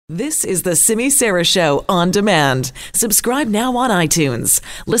This is the Simi Sara Show on demand. Subscribe now on iTunes.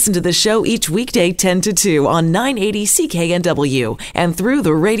 Listen to the show each weekday 10 to 2 on 980 CKNW and through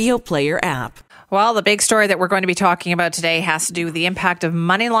the Radio Player app. Well, the big story that we're going to be talking about today has to do with the impact of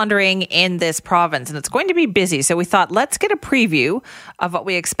money laundering in this province, and it's going to be busy. So we thought, let's get a preview of what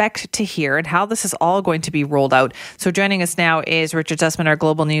we expect to hear and how this is all going to be rolled out. So joining us now is Richard Zussman, our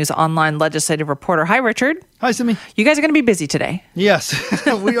Global News online legislative reporter. Hi, Richard. Hi, Simi. You guys are going to be busy today. Yes,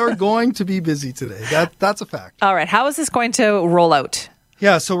 we are going to be busy today. That's a fact. All right. How is this going to roll out?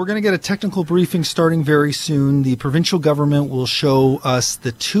 Yeah, so we're going to get a technical briefing starting very soon. The provincial government will show us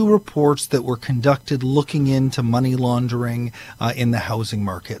the two reports that were conducted looking into money laundering in the housing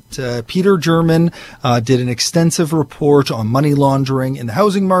market. Peter German did an extensive report on money laundering in the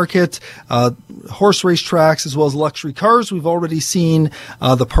housing market, horse race tracks, as well as luxury cars. We've already seen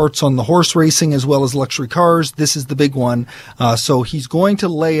the parts on the horse racing as well as luxury cars. This is the big one. So he's going to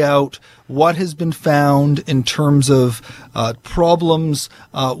lay out what has been found in terms of problems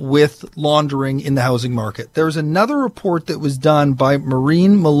with laundering in the housing market. There's another report that was done by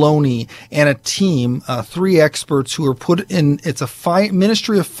Maureen Maloney and a team, 3 experts who were put in. It's a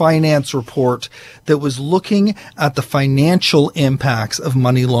Ministry of Finance report that was looking at the financial impacts of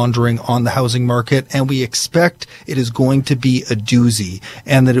money laundering on the housing market, and we expect it is going to be a doozy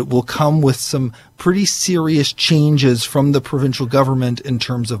and that it will come with some pretty serious changes from the provincial government in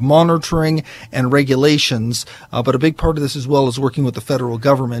terms of monitoring and regulations. But a big part of this as well is working with the federal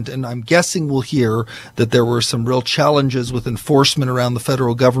government. And I'm guessing we'll hear that there were some real challenges with enforcement around the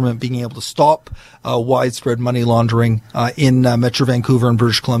federal government being able to stop widespread money laundering in Metro Vancouver and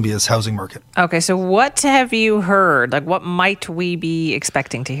British Columbia's housing market. Okay, so what have you heard? Like, what might we be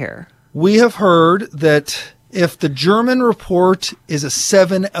expecting to hear? We have heard that if the German report is a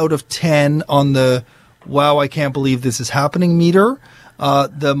 7 out of 10 on the wow, I can't believe this is happening meter,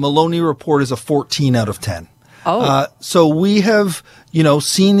 the Maloney report is a 14 out of 10. So we have,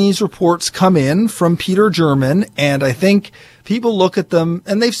 seen these reports come in from Peter German, and I think people look at them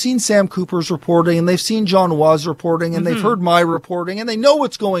and they've seen Sam Cooper's reporting and they've seen John Waugh's reporting and they've heard my reporting and they know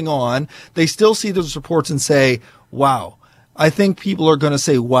what's going on. They still see those reports and say, wow. I think people are going to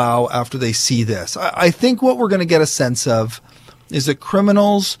say, wow, after they see this. I think what we're going to get a sense of is that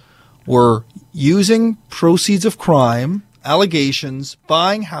criminals were using proceeds of crime, allegations,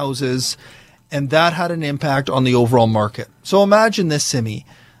 buying houses, and that had an impact on the overall market. So imagine this, Simi.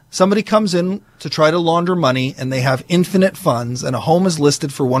 Somebody comes in to try to launder money and they have infinite funds and a home is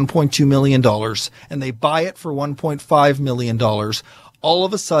listed for $1.2 million and they buy it for $1.5 million. All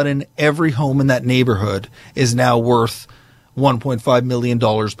of a sudden, every home in that neighborhood is now worth $1.5 million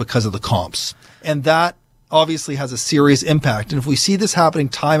because of the comps. And that obviously has a serious impact. And if we see this happening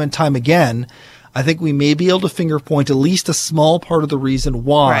time and time again, I think we may be able to finger point at least a small part of the reason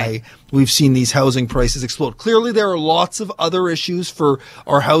why we've seen these housing prices explode. Clearly, there are lots of other issues for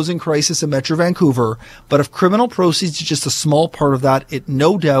our housing crisis in Metro Vancouver, but if criminal proceeds is just a small part of that, it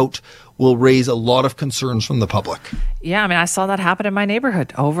no doubt will raise a lot of concerns from the public. Yeah, I mean, I saw that happen in my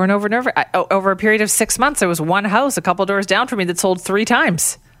neighborhood over and over and over. Over a period of 6 months, there was one house a couple doors down from me that sold 3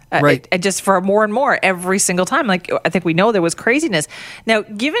 times. Right. And just for more and more every single time. Like, I think we know there was craziness. Now,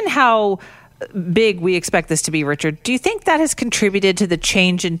 given how big we expect this to be, Richard, do you think that has contributed to the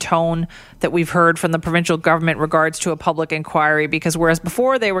change in tone that we've heard from the provincial government in regards to a public inquiry? Because whereas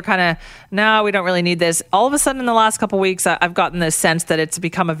before they were kind of, no, we don't really need this. All of a sudden in the last couple of weeks, I've gotten this sense that it's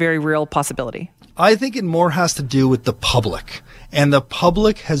become a very real possibility. I think it more has to do with the public. And the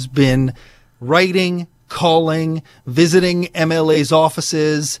public has been writing, calling, visiting MLA's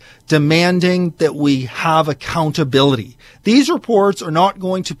offices, demanding that we have accountability. These reports are not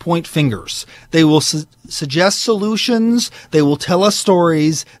going to point fingers. They will suggest solutions. They will tell us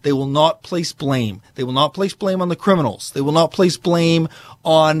stories. They will not place blame. They will not place blame on the criminals. They will not place blame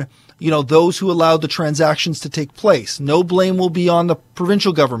on those who allowed the transactions to take place. No blame will be on the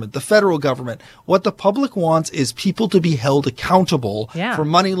provincial government, the federal government. What the public wants is people to be held accountable for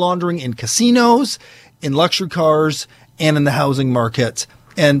money laundering in casinos, in luxury cars, and in the housing market.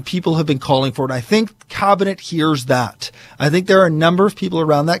 And people have been calling for it. I think Cabinet hears that. I think there are a number of people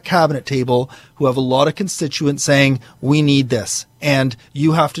around that Cabinet table who have a lot of constituents saying, we need this, and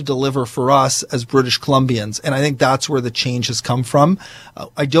you have to deliver for us as British Columbians. And I think that's where the change has come from.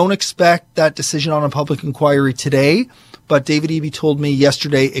 I don't expect that decision on a public inquiry today, but David Eby told me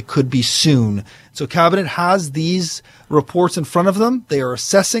yesterday it could be soon. So Cabinet has these reports in front of them. They are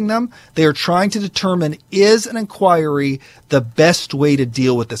assessing them. They are trying to determine, is an inquiry the best way to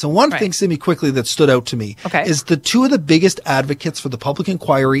deal with this? And one thing, Simi, quickly that stood out to me is the two of the biggest advocates for the public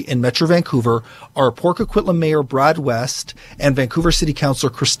inquiry in Metro Vancouver are Port Coquitlam Mayor Brad West and Vancouver City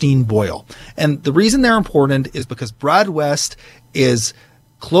Councillor Christine Boyle. And the reason they're important is because Brad West is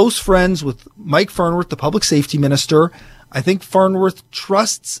close friends with Mike Farnworth, the public safety minister. I think Farnworth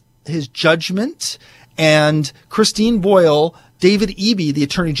trusts his judgment, and Christine Boyle, David Eby, the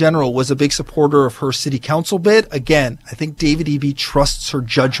Attorney General, was a big supporter of her city council bid. Again, I think David Eby trusts her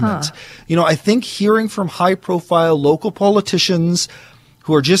judgment. You know, I think hearing from high profile local politicians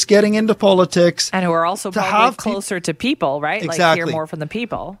who are just getting into politics. And who are also probably closer to people, right? Exactly. Like hear more from the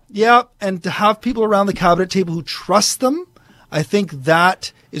people. Yeah, and to have people around the cabinet table who trust them, I think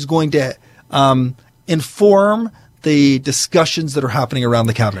that is going to inform the discussions that are happening around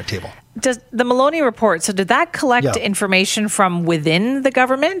the cabinet table. Does the Maloney report, so did that collect information from within the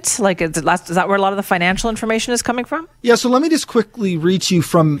government? Like, is that where a lot of the financial information is coming from? Yeah, so let me just quickly read to you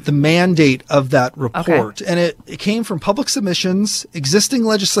from the mandate of that report. And it came from public submissions, existing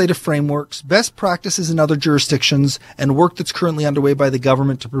legislative frameworks, best practices in other jurisdictions, and work that's currently underway by the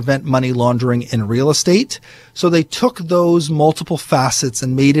government to prevent money laundering in real estate. So they took those multiple facets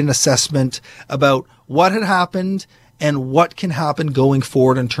and made an assessment about what had happened and what can happen going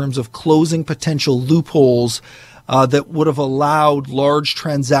forward in terms of closing potential loopholes that would have allowed large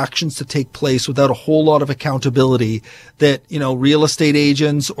transactions to take place without a whole lot of accountability that, you know, real estate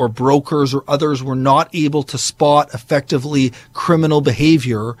agents or brokers or others were not able to spot effectively criminal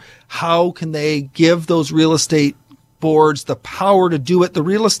behavior. How can they give those real estate boards the power to do it? The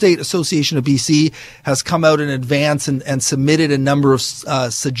Real Estate Association of BC has come out in advance and submitted a number of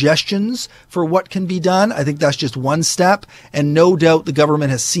suggestions for what can be done. I think that's just one step, and no doubt the government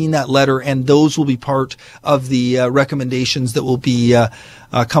has seen that letter, and those will be part of the recommendations that will be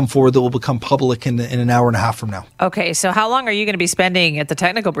come forward, that will become public in an hour and a half from now. Okay, so how long are you going to be spending at the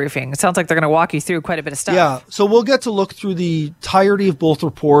technical briefing? It sounds like they're going to walk you through quite a bit of stuff. Yeah, so we'll get to look through the entirety of both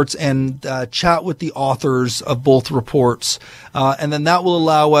reports and chat with the authors of both reports. And then that will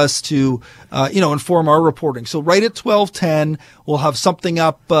allow us to, inform our reporting. So right at 12:10, we'll have something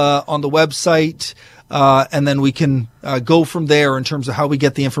up on the website. And then we can go from there in terms of how we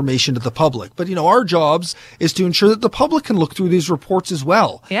get the information to the public. But, you know, our jobs is to ensure that the public can look through these reports as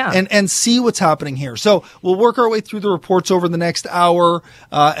well and see what's happening here. So we'll work our way through the reports over the next hour,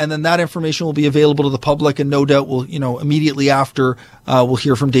 and then that information will be available to the public. And no doubt we'll, immediately after, we'll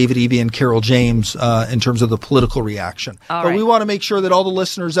hear from David Eby and Carol James in terms of the political reaction. But we want to make sure that all the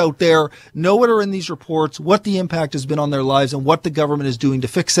listeners out there know what are in these reports, what the impact has been on their lives, and what the government is doing to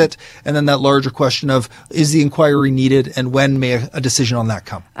fix it. And then that larger question of, is the inquiry needed, and when may a decision on that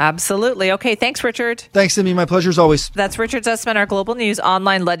come? Absolutely. Okay, thanks, Richard. Thanks, Simi. My pleasure as always. That's Richard Zussman, our Global News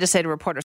online legislative reporter.